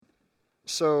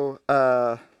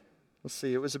Let's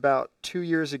see, it was about 2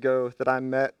 years ago that I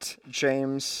met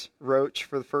James Roach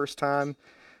for the first time,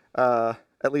 uh,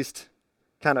 at least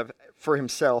kind of for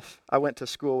himself. I went to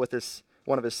school with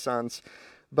one of his sons.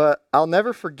 But I'll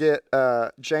never forget,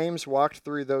 James walked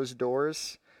through those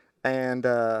doors, and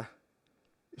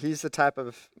he's the type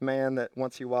of man that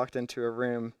once he walked into a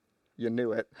room, you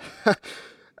knew it.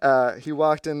 He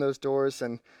walked in those doors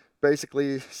and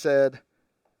basically said,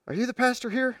 "Are you the pastor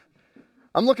here?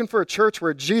 I'm looking for a church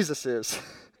where Jesus is.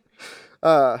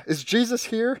 Is Jesus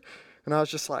here?" And I was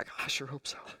just like, "I sure hope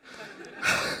so."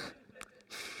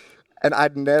 And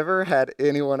I'd never had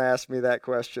anyone ask me that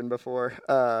question before.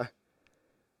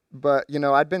 But,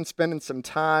 I'd been spending some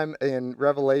time in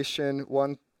Revelation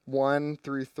 1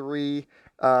 through 3,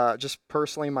 just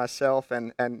personally myself,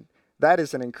 and that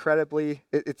is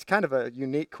it's kind of a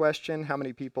unique question. How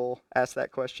many people ask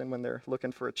that question when they're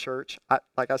looking for a church?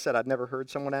 Like I said, I'd never heard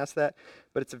someone ask that,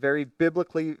 but it's a very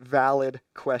biblically valid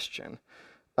question.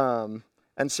 And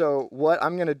so what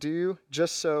I'm going to do,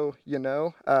 just so you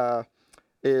know,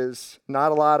 is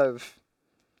not a lot of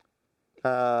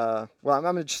I'm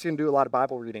just going to do a lot of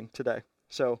Bible reading today.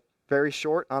 So very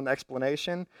short on the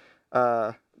explanation.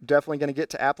 Definitely going to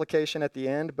get to application at the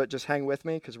end, but just hang with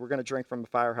me because we're going to drink from a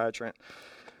fire hydrant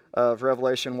of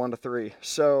Revelation 1 to 3.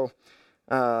 So,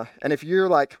 and if you're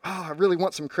like, "Oh, I really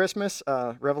want some Christmas,"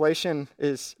 Revelation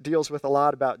deals with a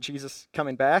lot about Jesus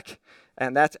coming back,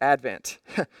 and that's Advent.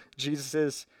 He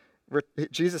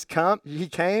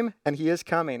came and he is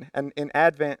coming. And in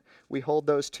Advent, we hold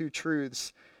those two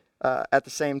truths at the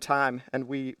same time, and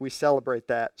we celebrate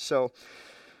that. So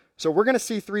we're going to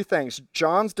see three things.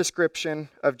 John's description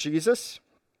of Jesus,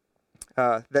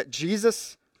 that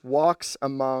Jesus walks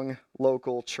among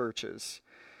local churches.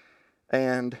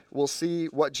 And we'll see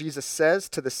what Jesus says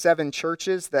to the 7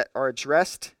 churches that are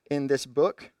addressed in this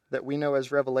book that we know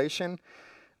as Revelation.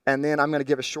 And then I'm going to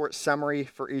give a short summary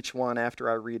for each one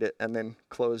after I read it, and then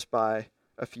close by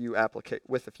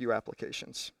with a few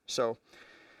applications. So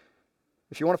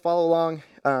if you want to follow along,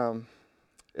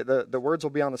 the words will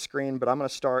be on the screen, but I'm going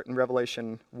to start in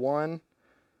Revelation 1,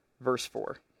 verse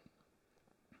 4.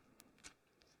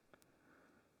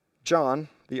 John,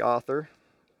 the author,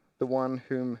 the one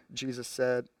whom Jesus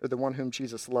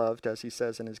loved, as he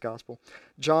says in his gospel.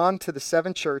 John, to the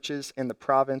 7 churches in the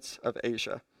province of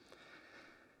Asia.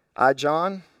 I,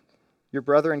 John, your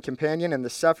brother and companion in the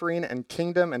suffering and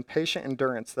kingdom and patient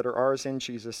endurance that are ours in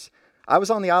Jesus. I was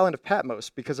on the island of Patmos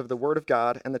because of the word of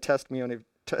God and the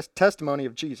testimony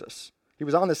of Jesus. He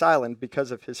was on this island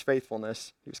because of his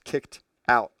faithfulness. He was kicked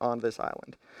out on this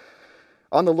island.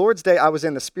 On the Lord's day, I was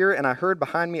in the Spirit, and I heard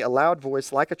behind me a loud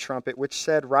voice like a trumpet, which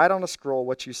said, "Write on a scroll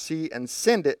what you see and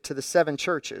send it to the 7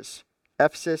 churches: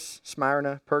 Ephesus,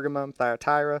 Smyrna, Pergamum,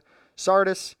 Thyatira,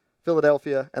 Sardis,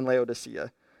 Philadelphia, and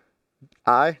Laodicea."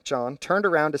 I, John, turned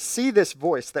around to see this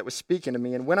voice that was speaking to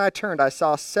me, and when I turned, I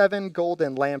saw 7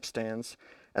 golden lampstands,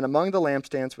 and among the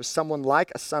lampstands was someone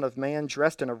like a son of man,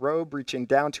 dressed in a robe reaching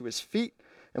down to his feet,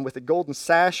 and with a golden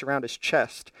sash around his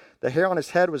chest. The hair on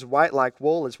his head was white like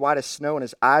wool, as white as snow, and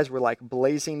his eyes were like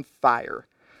blazing fire.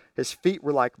 His feet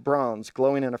were like bronze,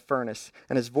 glowing in a furnace,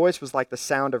 and his voice was like the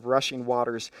sound of rushing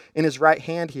waters. In his right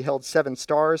hand he held 7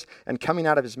 stars, and coming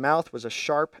out of his mouth was a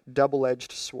sharp,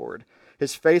 double-edged sword.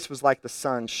 His face was like the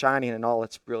sun, shining in all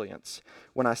its brilliance.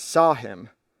 When I saw him,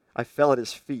 I fell at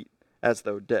his feet as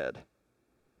though dead.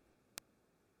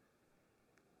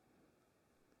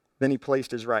 Then he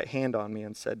placed his right hand on me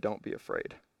and said, "Don't be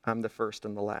afraid. I'm the first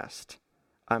and the last.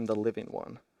 I'm the living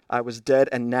one. I was dead,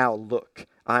 and now look,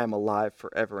 I am alive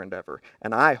forever and ever,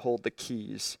 and I hold the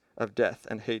keys of death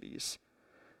and Hades.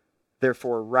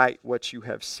 Therefore, write what you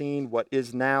have seen, what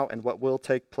is now, and what will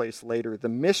take place later. The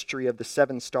mystery of the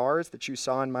 7 stars that you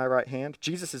saw in my right hand."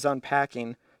 Jesus is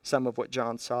unpacking some of what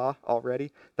John saw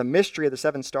already. The mystery of the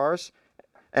 7 stars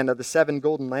and of the 7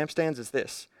 golden lampstands is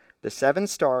this: the 7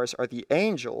 stars are the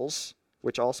angels,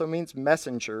 which also means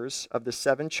messengers of the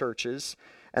 7 churches,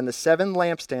 and the 7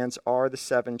 lampstands are the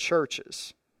 7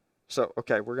 churches. So,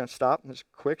 okay, we're going to stop. There's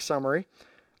a quick summary.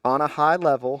 On a high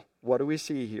level, what do we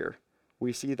see here?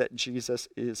 We see that Jesus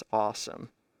is awesome.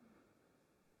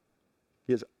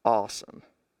 He is awesome.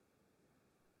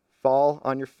 Fall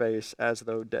on your face as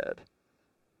though dead.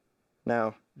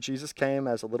 Now, Jesus came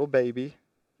as a little baby,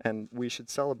 and we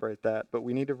should celebrate that, but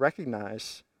we need to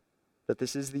recognize that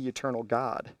this is the eternal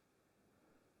God.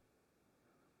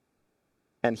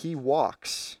 And he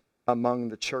walks among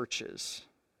the churches.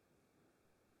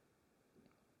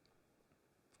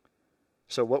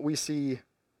 So what we see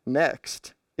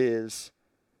next is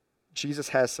Jesus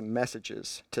has some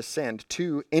messages to send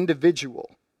to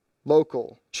individual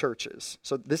local churches.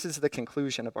 So this is the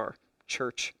conclusion of our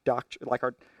church doctrine, like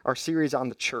our series on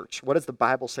the church. What does the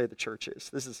Bible say the church is?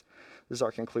 This is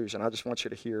our conclusion. I just want you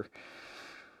to hear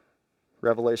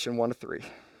Revelation 1-3.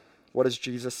 What does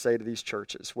Jesus say to these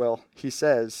churches? Well, he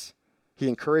says he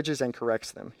encourages and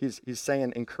corrects them. He's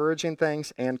saying encouraging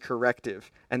things and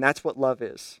corrective. And that's what love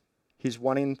is. He's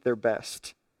wanting their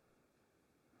best.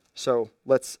 So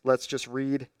let's just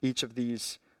read each of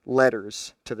these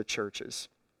letters to the churches.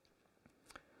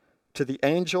 To the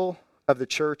angel of the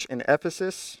church in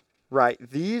Ephesus,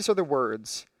 write, these are the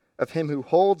words of him who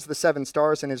holds the 7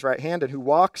 stars in his right hand and who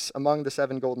walks among the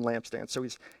 7 golden lampstands. So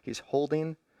he's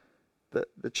holding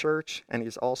the church, and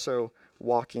he's also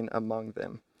walking among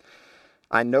them.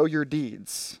 I know your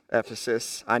deeds,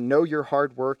 Ephesus. I know your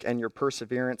hard work and your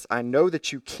perseverance. I know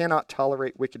that you cannot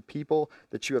tolerate wicked people,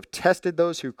 that you have tested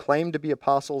those who claim to be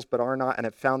apostles but are not and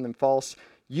have found them false.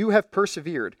 You have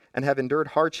persevered and have endured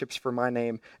hardships for my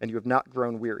name, and you have not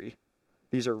grown weary.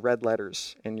 These are red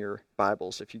letters in your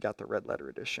Bibles if you got the red letter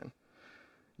edition.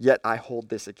 Yet I hold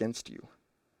this against you.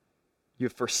 You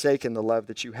have forsaken the love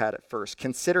that you had at first.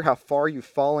 Consider how far you've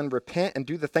fallen. Repent and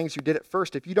do the things you did at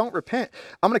first. If you don't repent,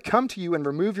 I'm going to come to you and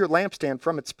remove your lampstand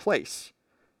from its place.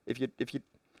 If you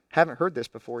haven't heard this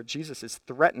before, Jesus is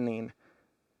threatening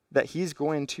that he's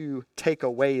going to take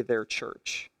away their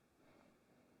church.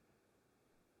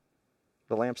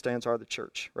 The lampstands are the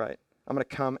church, right? I'm going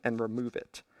to come and remove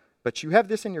it. But you have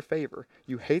this in your favor.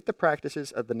 You hate the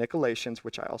practices of the Nicolaitans,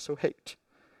 which I also hate.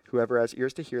 Whoever has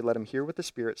ears to hear, let him hear what the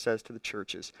Spirit says to the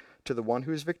churches. To the one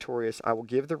who is victorious, I will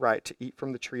give the right to eat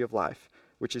from the tree of life,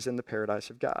 which is in the paradise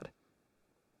of God.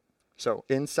 So,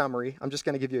 in summary, I'm just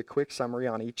going to give you a quick summary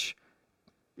on each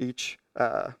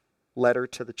letter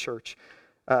to the church.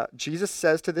 Jesus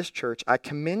says to this church, I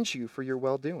commend you for your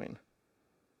well-doing,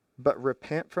 but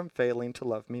repent from failing to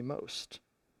love me most,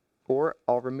 or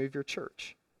I'll remove your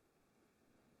church.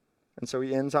 And so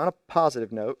he ends on a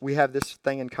positive note. We have this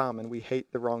thing in common. We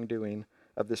hate the wrongdoing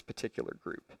of this particular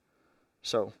group.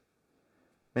 So,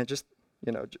 man, just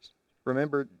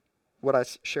remember what I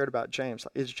shared about James.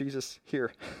 Is Jesus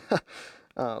here?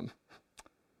 I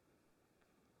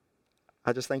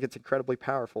just think it's incredibly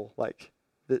powerful. Like,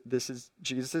 this is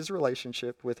Jesus'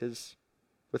 relationship with his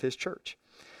church.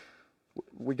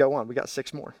 We go on. We got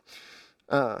 6 more.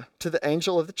 To the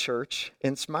angel of the church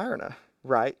in Smyrna,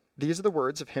 write, these are the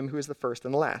words of him who is the first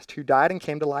and the last, who died and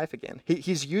came to life again.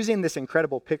 He's using this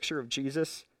incredible picture of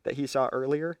Jesus that he saw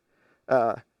earlier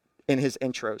in his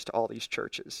intros to all these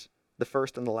churches, the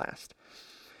first and the last.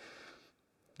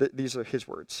 These are his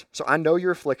words. So I know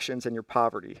your afflictions and your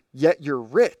poverty, yet you're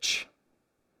rich.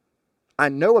 I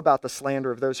know about the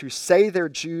slander of those who say they're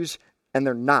Jews and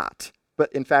they're not,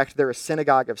 but in fact, they're a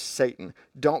synagogue of Satan.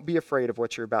 Don't be afraid of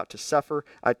what you're about to suffer.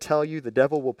 I tell you, the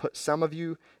devil will put some of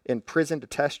you in prison to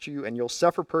test you, and you'll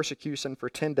suffer persecution for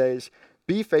 10 days.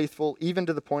 Be faithful, even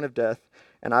to the point of death,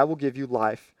 and I will give you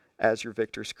life as your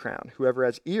victor's crown. Whoever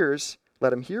has ears,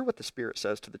 let him hear what the Spirit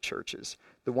says to the churches.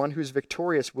 The one who's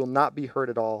victorious will not be hurt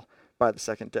at all by the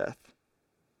second death.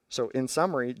 So in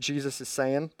summary, Jesus is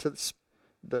saying to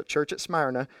the church at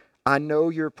Smyrna, I know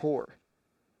you're poor,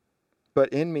 but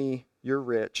in me, you're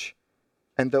rich,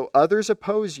 and though others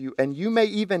oppose you, and you may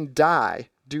even die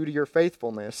due to your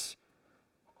faithfulness,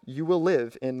 you will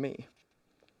live in me.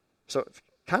 So it's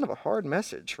kind of a hard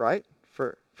message, right,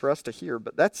 for us to hear,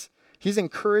 but he's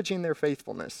encouraging their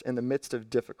faithfulness in the midst of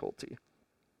difficulty.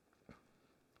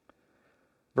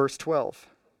 Verse 12,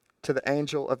 to the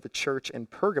angel of the church in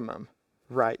Pergamum,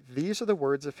 write, these are the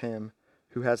words of him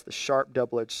who has the sharp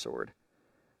double-edged sword.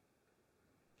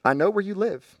 I know where you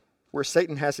live, where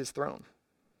Satan has his throne.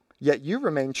 Yet you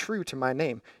remain true to my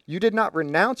name. You did not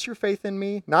renounce your faith in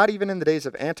me, not even in the days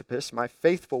of Antipas, my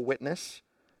faithful witness,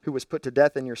 who was put to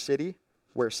death in your city,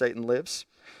 where Satan lives.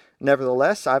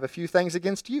 Nevertheless, I have a few things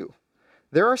against you.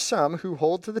 There are some who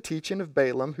hold to the teaching of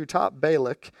Balaam, who taught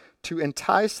Balak to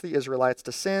entice the Israelites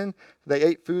to sin. They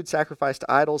ate food sacrificed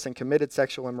to idols and committed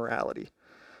sexual immorality.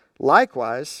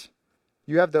 Likewise,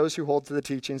 you have those who hold to the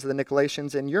teachings of the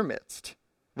Nicolaitans in your midst.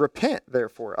 Repent,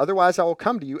 therefore, otherwise I will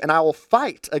come to you, and I will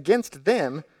fight against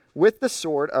them with the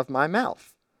sword of my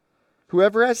mouth.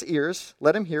 Whoever has ears,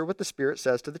 let him hear what the Spirit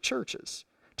says to the churches.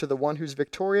 To the one who's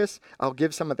victorious, I'll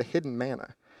give some of the hidden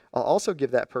manna. I'll also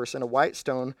give that person a white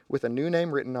stone with a new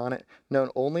name written on it, known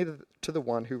only to the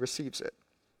one who receives it.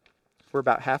 We're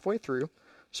about halfway through,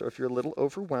 so if you're a little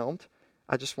overwhelmed,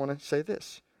 I just want to say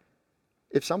this.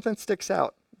 If something sticks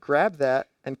out, grab that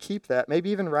and keep that,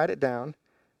 maybe even write it down.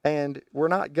 And we're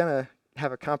not going to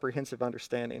have a comprehensive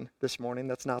understanding this morning.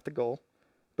 That's not the goal.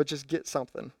 But just get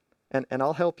something. And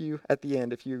I'll help you at the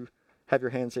end if you have your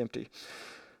hands empty.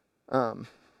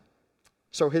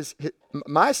 So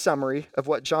my summary of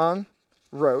what John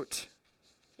wrote,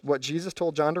 what Jesus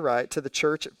told John to write to the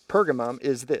church at Pergamum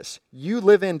is this: you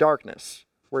live in darkness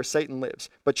where Satan lives,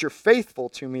 but you're faithful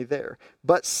to me there.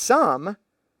 But some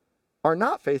are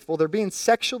not faithful. They're being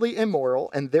sexually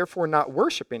immoral and therefore not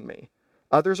worshiping me.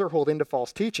 Others are holding to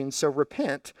false teaching, so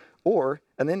repent.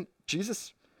 And then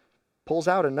Jesus pulls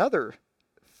out another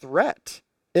threat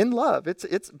in love. It's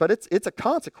a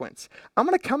consequence. I'm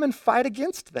going to come and fight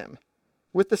against them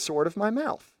with the sword of my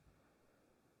mouth.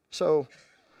 So,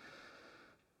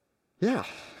 yeah.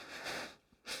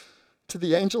 To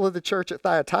the angel of the church at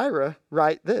Thyatira,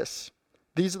 write this: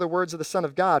 these are the words of the Son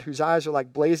of God, whose eyes are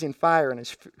like blazing fire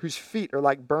and whose feet are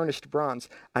like burnished bronze.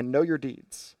 I know your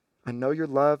deeds. I know your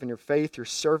love and your faith, your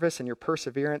service and your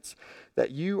perseverance,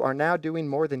 that you are now doing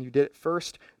more than you did at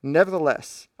first.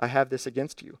 Nevertheless, I have this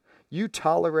against you. You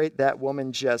tolerate that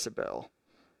woman Jezebel,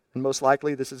 and most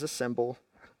likely this is a symbol,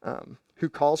 who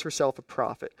calls herself a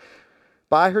prophet.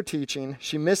 By her teaching,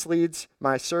 she misleads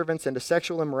my servants into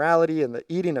sexual immorality and the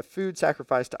eating of food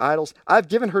sacrificed to idols. I've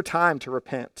given her time to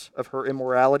repent of her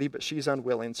immorality, but she's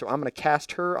unwilling. So I'm going to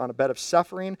cast her on a bed of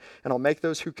suffering, and I'll make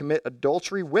those who commit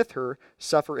adultery with her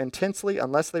suffer intensely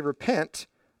unless they repent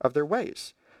of their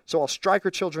ways. So I'll strike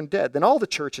her children dead. Then all the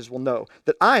churches will know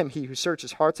that I am he who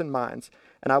searches hearts and minds,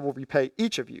 and I will repay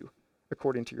each of you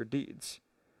according to your deeds.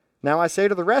 Now I say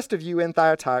to the rest of you in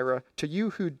Thyatira, to you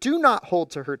who do not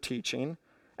hold to her teaching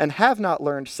and have not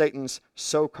learned Satan's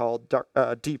so-called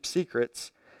deep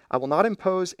secrets, I will not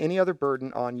impose any other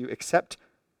burden on you except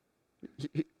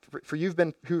for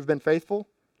who've been faithful.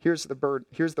 Here's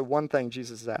the one thing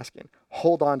Jesus is asking: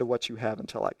 hold on to what you have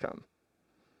until I come.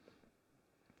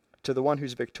 To the one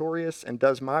who's victorious and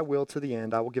does my will to the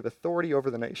end, I will give authority over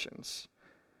the nations.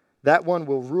 That one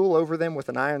will rule over them with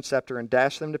an iron scepter and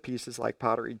dash them to pieces like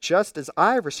pottery. Just as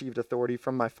I have received authority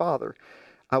from my Father,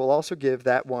 I will also give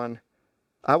that one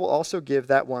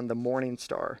the morning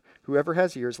star. Whoever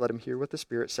has ears, let him hear what the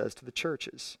Spirit says to the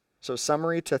churches. So,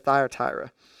 summary to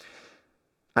Thyatira.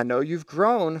 I know you've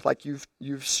grown, like you've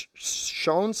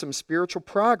shown some spiritual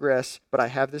progress, but I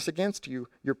have this against you.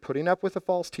 You're putting up with a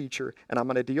false teacher, and I'm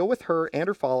going to deal with her and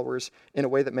her followers in a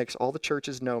way that makes all the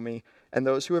churches know me. And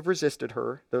those who have resisted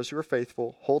her, those who are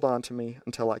faithful, hold on to me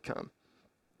until I come.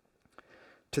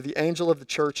 To the angel of the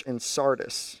church in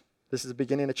Sardis, this is the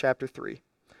beginning of chapter 3.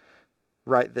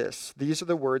 Write this: these are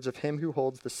the words of him who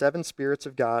holds the 7 spirits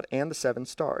of God and the 7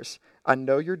 stars. I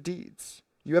know your deeds.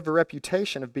 You have a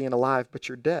reputation of being alive, but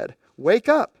you're dead. Wake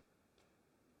up!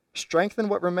 Strengthen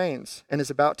what remains and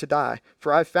is about to die,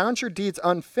 for I have found your deeds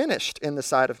unfinished in the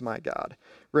sight of my God.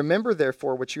 Remember,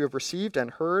 therefore, what you have received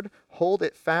and heard, hold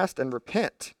it fast and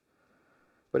repent.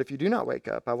 But if you do not wake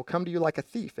up, I will come to you like a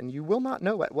thief, and you will not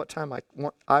know at what time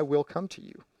I will come to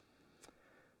you.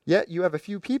 Yet you have a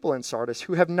few people in Sardis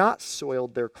who have not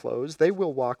soiled their clothes. They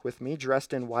will walk with me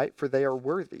dressed in white, for they are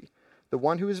worthy. The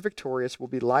one who is victorious will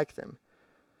be like them.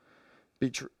 Be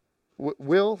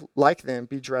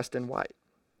dressed in white.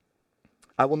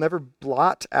 I will never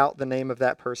blot out the name of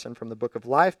that person from the book of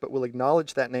life, but will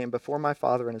acknowledge that name before my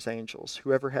Father and his angels.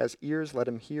 Whoever has ears, let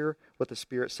him hear what the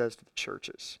Spirit says to the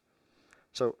churches.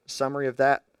 So, summary of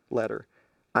that letter.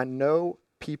 I know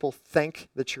people think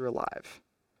that you're alive.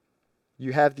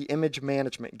 You have the image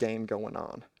management game going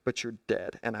on, but you're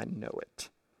dead, and I know it.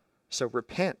 So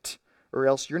repent, or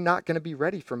else you're not going to be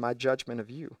ready for my judgment of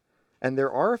you. And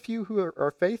there are a few who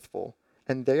are faithful,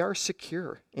 and they are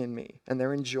secure in me, and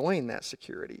they're enjoying that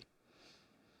security.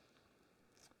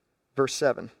 Verse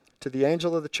 7, to the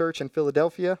angel of the church in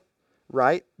Philadelphia,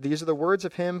 write, these are the words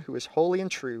of him who is holy and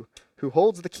true, who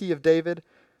holds the key of David.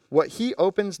 What he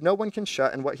opens, no one can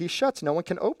shut, and what he shuts, no one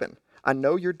can open. I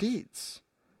know your deeds.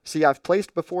 See, I've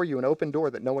placed before you an open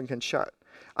door that no one can shut.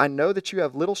 I know that you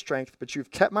have little strength, but you've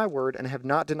kept my word and have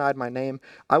not denied my name.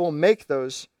 I will make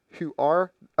those who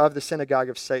are of the synagogue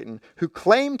of Satan, who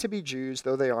claim to be Jews,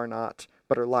 though they are not,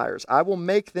 but are liars. I will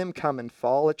make them come and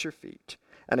fall at your feet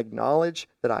and acknowledge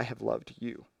that I have loved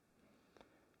you.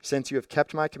 Since you have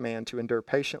kept my command to endure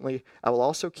patiently, I will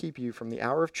also keep you from the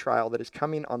hour of trial that is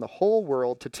coming on the whole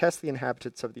world to test the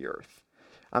inhabitants of the earth.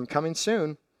 I'm coming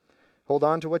soon. Hold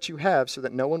on to what you have so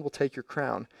that no one will take your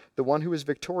crown. The one who is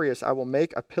victorious I will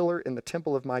make a pillar in the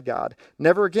temple of my God.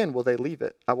 Never again will they leave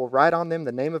it. I will write on them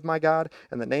the name of my God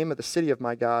and the name of the city of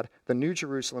my God, the New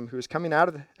Jerusalem, who is coming out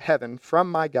of heaven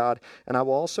from my God, and I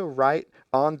will also write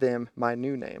on them my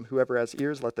new name. Whoever has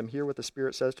ears, let them hear what the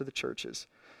Spirit says to the churches.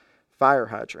 Fire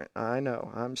hydrant. I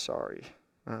know. I'm sorry.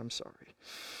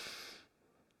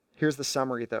 Here's the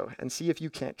summary, though, and see if you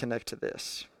can't connect to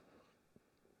this.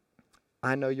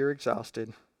 I know you're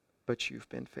exhausted, but you've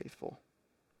been faithful.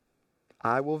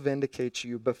 I will vindicate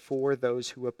you before those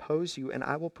who oppose you, and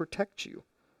I will protect you.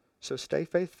 So stay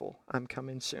faithful. I'm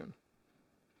coming soon.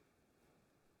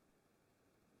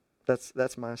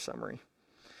 That's my summary.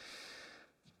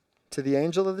 To the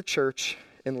angel of the church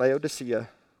in Laodicea,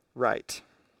 write.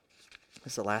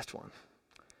 This is the last one.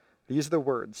 These are the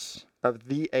words of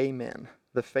the Amen,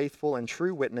 the faithful and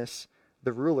true witness,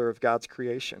 the ruler of God's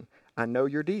creation. I know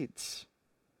your deeds,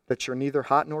 that you're neither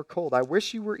hot nor cold. I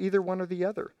wish you were either one or the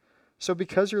other. So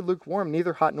because you're lukewarm,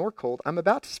 neither hot nor cold, I'm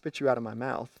about to spit you out of my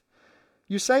mouth.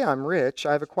 You say I'm rich,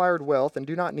 I have acquired wealth, and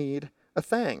do not need a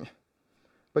thing.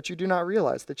 But you do not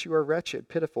realize that you are wretched,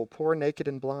 pitiful, poor, naked,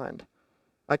 and blind.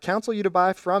 I counsel you to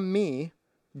buy from me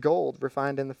gold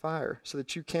refined in the fire, so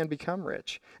that you can become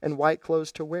rich, and white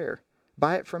clothes to wear.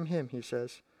 Buy it from him, he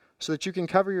says, so that you can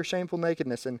cover your shameful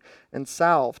nakedness, and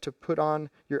salve to put on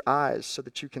your eyes, so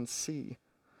that you can see.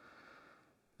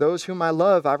 Those whom I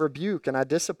love, I rebuke and I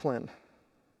discipline.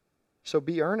 So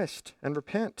be earnest and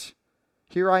repent.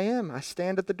 Here I am. I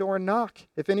stand at the door and knock.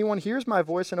 If anyone hears my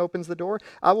voice and opens the door,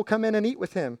 I will come in and eat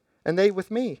with him, and they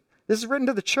with me. This is written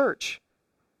to the church,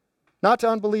 not to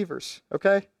unbelievers,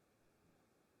 okay?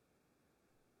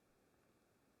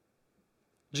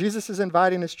 Jesus is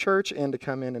inviting his church in to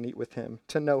come in and eat with him,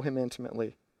 to know him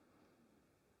intimately.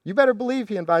 You better believe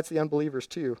he invites the unbelievers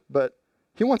too, but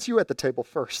he wants you at the table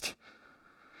first.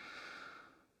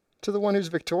 To the one who's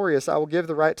victorious, I will give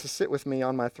the right to sit with me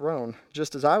on my throne,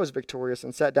 just as I was victorious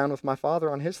and sat down with my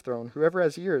Father on his throne. Whoever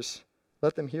has ears,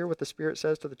 let them hear what the Spirit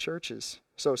says to the churches.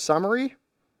 So, summary,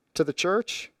 to the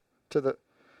church, to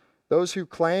those who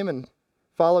claim and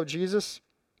follow Jesus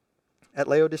at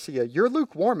Laodicea, you're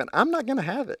lukewarm and I'm not going to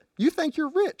have it. You think you're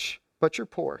rich, but you're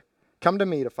poor. Come to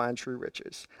me to find true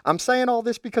riches. I'm saying all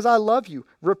this because I love you.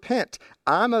 Repent.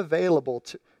 I'm available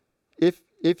to,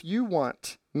 if you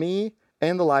want me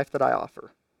and the life that I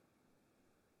offer.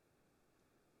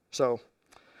 So,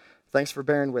 thanks for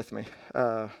bearing with me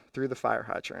through the fire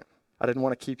hydrant. I didn't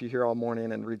want to keep you here all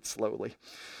morning and read slowly.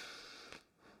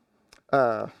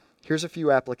 Here's a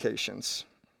few applications.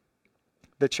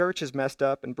 The church is messed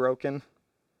up and broken,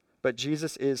 but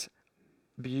Jesus is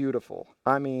beautiful.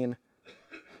 I mean,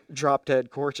 drop dead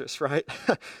gorgeous, right?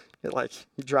 Like,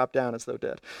 he dropped down as though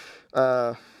dead.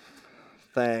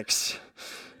 Thanks.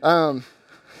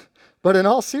 But in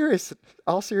all seriousness,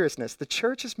 the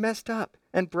church is messed up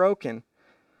and broken.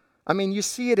 I mean, you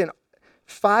see it in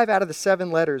 5 out of the 7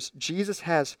 letters. Jesus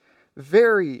has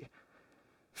very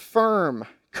firm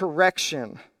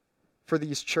correction for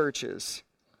these churches.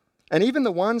 And even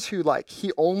the ones who,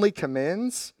 he only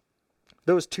commends,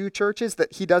 those 2 churches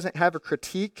that he doesn't have a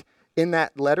critique in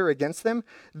that letter against them,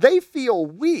 they feel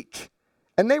weak.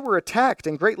 And they were attacked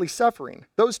and greatly suffering.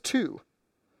 Those 2.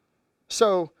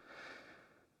 So,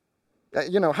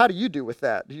 how do you do with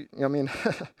that?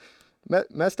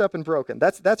 Messed up and broken.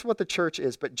 That's what the church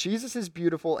is. But Jesus is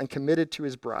beautiful and committed to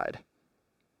his bride.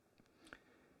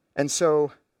 And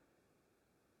so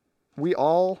we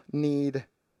all need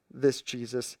this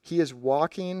Jesus. He is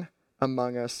walking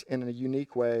among us in a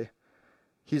unique way.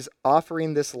 He's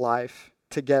offering this life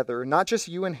together, not just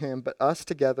you and him, but us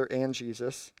together and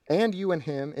Jesus, and you and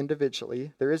him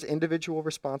individually. There is individual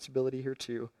responsibility here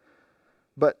too.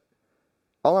 But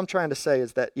all I'm trying to say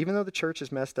is that even though the church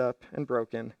is messed up and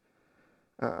broken,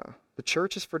 the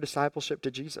church is for discipleship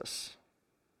to Jesus.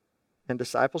 And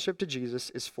discipleship to Jesus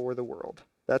is for the world.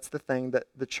 That's the thing that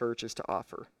the church is to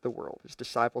offer the world, is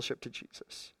discipleship to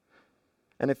Jesus.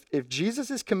 And if Jesus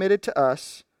is committed to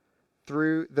us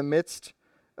through the midst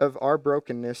of our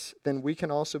brokenness, then we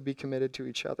can also be committed to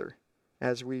each other.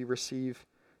 As we receive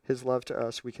his love to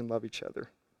us, we can love each other.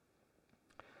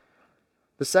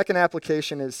 The second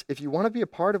application is, if you want to be a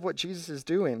part of what Jesus is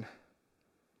doing,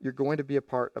 you're going to be a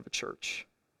part of a church.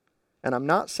 And I'm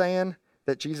not saying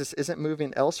that Jesus isn't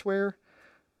moving elsewhere.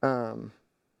 And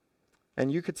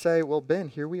you could say, well, Ben,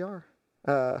 here we are.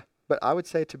 But I would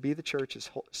say to be the church is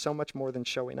so much more than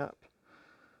showing up.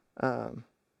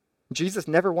 Jesus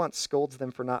never once scolds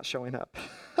them for not showing up.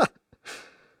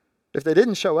 If they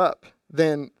didn't show up,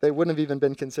 then they wouldn't have even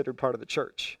been considered part of the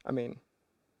church. I mean,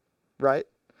 right?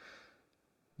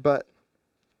 But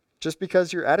just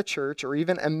because you're at a church or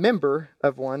even a member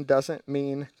of one doesn't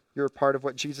mean you're a part of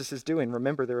what Jesus is doing.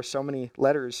 Remember, there are so many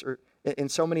letters, or in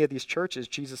so many of these churches,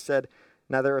 Jesus said,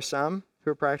 now there are some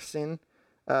who are practicing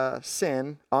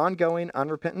sin, ongoing,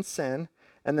 unrepentant sin,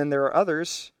 and then there are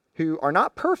others who are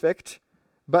not perfect,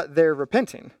 but they're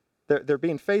repenting. They're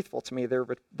being faithful to me. They're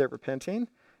repenting,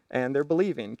 and they're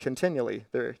believing continually.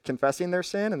 They're confessing their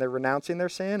sin, and they're renouncing their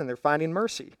sin, and they're finding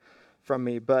mercy from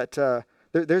me. But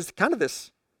There's kind of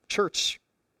this church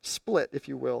split, if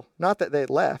you will. Not that they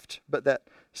left, but that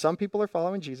some people are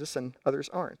following Jesus and others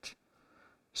aren't.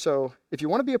 So if you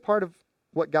want to be a part of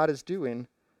what God is doing,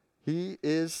 he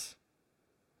is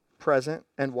present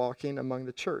and walking among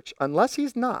the church. Unless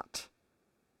he's not.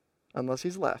 Unless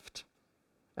he's left.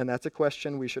 And that's a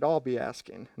question we should all be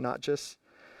asking, not just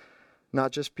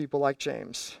people like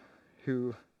James,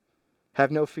 who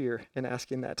have no fear in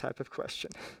asking that type of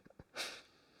question.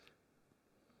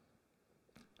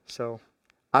 So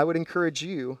I would encourage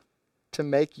you to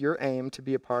make your aim to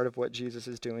be a part of what Jesus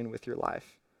is doing with your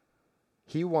life.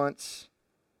 He wants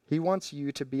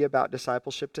you to be about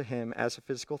discipleship to him as a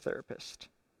physical therapist,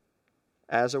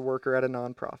 as a worker at a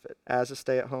nonprofit, as a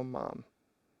stay-at-home mom.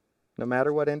 No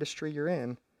matter what industry you're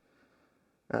in,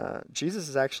 Jesus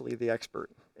is actually the expert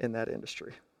in that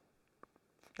industry.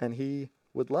 And he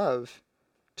would love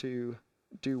to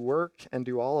do work and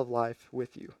do all of life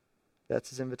with you.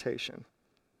 That's his invitation.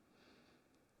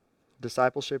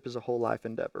 Discipleship is a whole life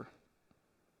endeavor.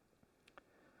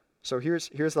 So here's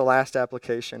the last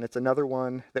application. It's another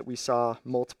one that we saw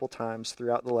multiple times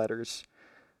throughout the letters.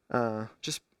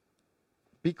 Just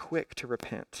be quick to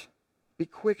repent. Be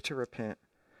quick to repent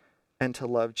and to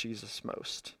love Jesus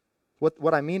most.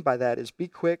 What I mean by that is be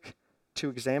quick to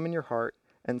examine your heart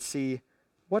and see,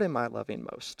 what am I loving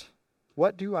most?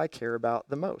 What do I care about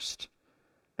the most?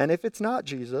 And if it's not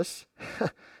Jesus,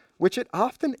 which it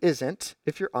often isn't,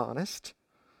 if you're honest,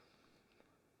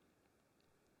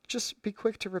 just be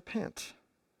quick to repent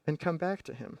and come back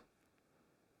to him.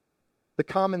 The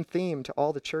common theme to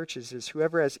all the churches is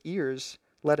whoever has ears,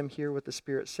 let him hear what the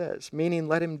Spirit says, meaning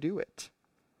let him do it.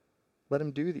 Let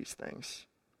him do these things.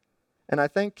 And I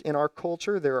think in our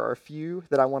culture, there are a few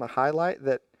that I want to highlight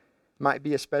that might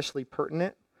be especially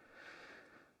pertinent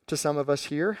to some of us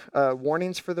here.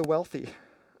 Warnings for the wealthy.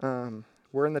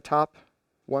 We're in the top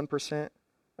 1%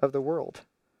 of the world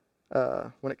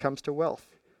when it comes to wealth.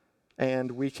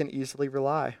 And we can easily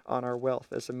rely on our wealth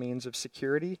as a means of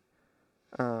security.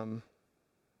 So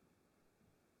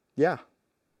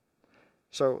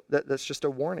that's just a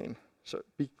warning. So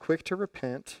be quick to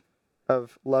repent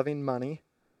of loving money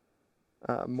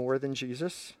more than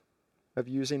Jesus, of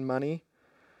using money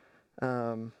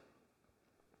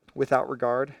without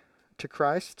regard to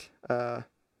Christ. And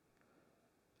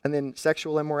then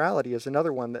sexual immorality is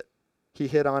another one that he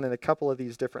hit on in a couple of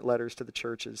these different letters to the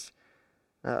churches.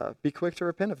 Be quick to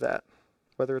repent of that,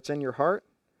 whether it's in your heart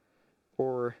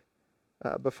or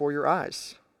before your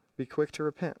eyes. Be quick to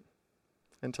repent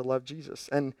and to love Jesus.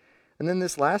 And then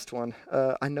this last one,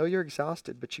 I know you're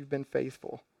exhausted, but you've been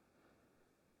faithful.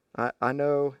 I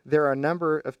know there are a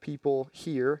number of people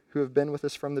here who have been with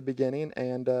us from the beginning,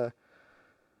 and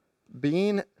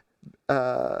being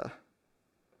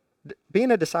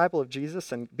a disciple of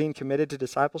Jesus and being committed to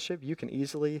discipleship, you can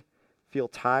easily feel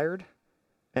tired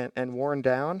and worn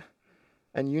down,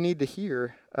 and you need to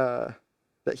hear that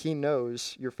he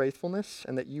knows your faithfulness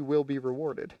and that you will be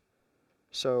rewarded.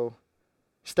 So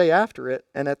stay after it,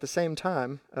 and at the same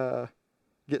time,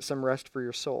 get some rest for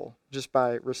your soul just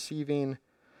by receiving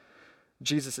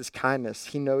Jesus' kindness.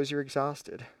 He knows you're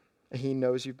exhausted, and he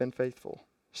knows you've been faithful.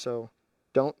 So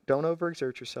don't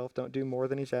overexert yourself. Don't do more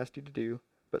than he's asked you to do,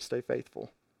 but stay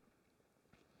faithful.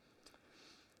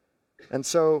 And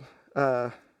so,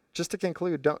 just to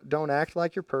conclude, don't act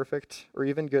like you're perfect or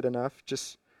even good enough.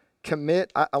 Just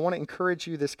commit. I want to encourage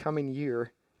you this coming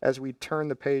year, as we turn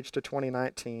the page to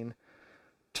 2019,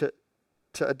 to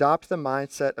adopt the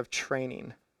mindset of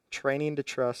training to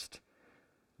trust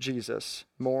Jesus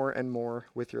more and more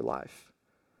with your life.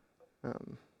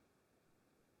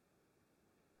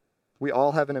 We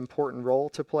all have an important role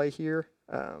to play here.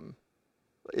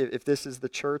 If this is the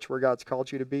church where God's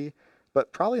called you to be,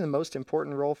 but probably the most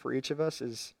important role for each of us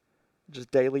is just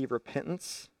daily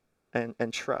repentance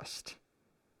and trust.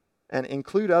 And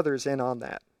include others in on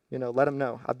that. Let them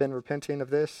know, I've been repenting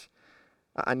of this.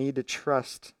 I need to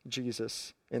trust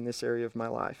Jesus in this area of my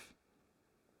life.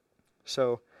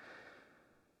 So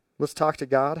let's talk to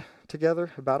God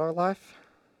together about our life.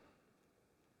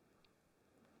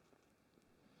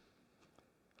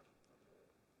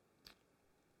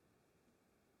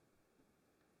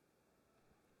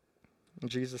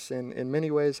 Jesus, in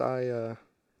many ways, I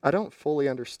don't fully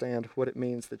understand what it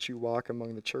means that you walk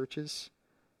among the churches,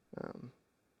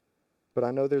 but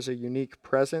I know there's a unique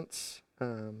presence.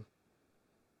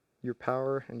 Your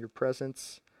power and your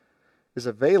presence is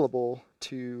available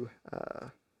to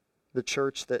the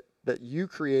church that you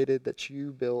created, that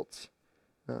you built.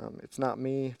 It's not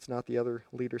me, it's not the other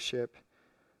leadership,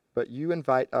 but you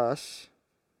invite us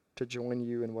to join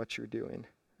you in what you're doing.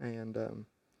 And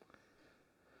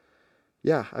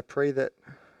yeah, I pray that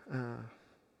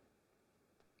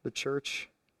the church,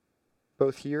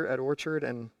 both here at Orchard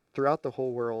and throughout the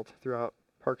whole world, throughout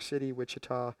Park City,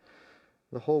 Wichita,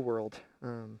 the whole world,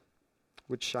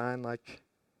 would shine like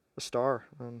a star,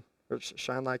 or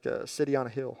shine like a city on a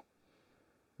hill,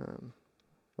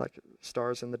 like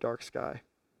stars in the dark sky.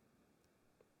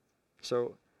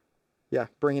 So, yeah,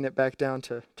 bringing it back down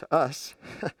to us,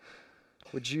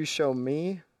 would you show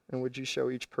me and would you show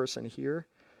each person here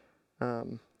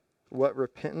what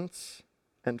repentance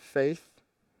and faith,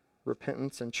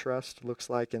 repentance and trust looks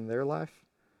like in their life,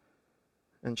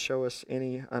 and show us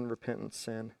any unrepentant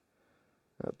sin,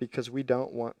 because we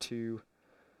don't want to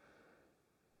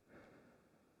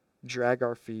drag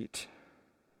our feet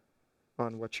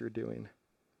on what you're doing.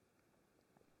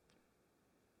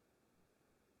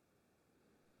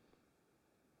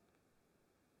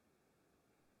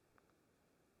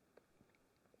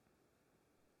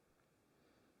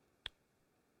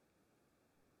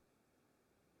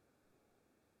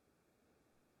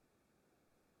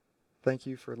 Thank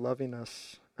you for loving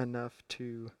us enough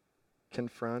to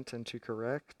confront and to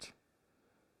correct.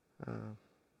 I've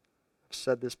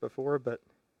said this before, but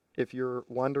if you're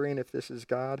wondering if this is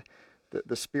God,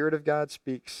 the Spirit of God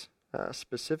speaks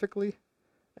specifically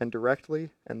and directly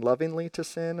and lovingly to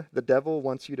sin. The devil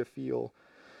wants you to feel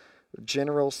a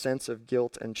general sense of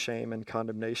guilt and shame and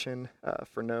condemnation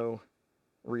for no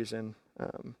reason.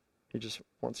 He just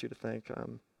wants you to think,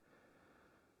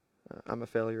 I'm a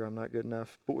failure, I'm not good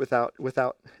enough, but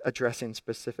without addressing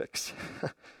specifics.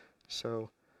 So,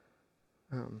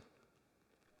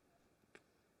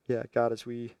 yeah, God, as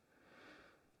we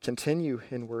continue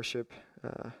in worship,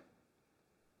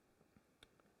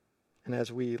 and as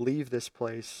we leave this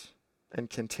place and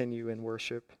continue in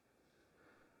worship,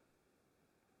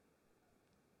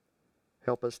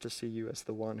 help us to see you as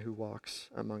the one who walks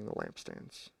among the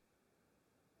lampstands.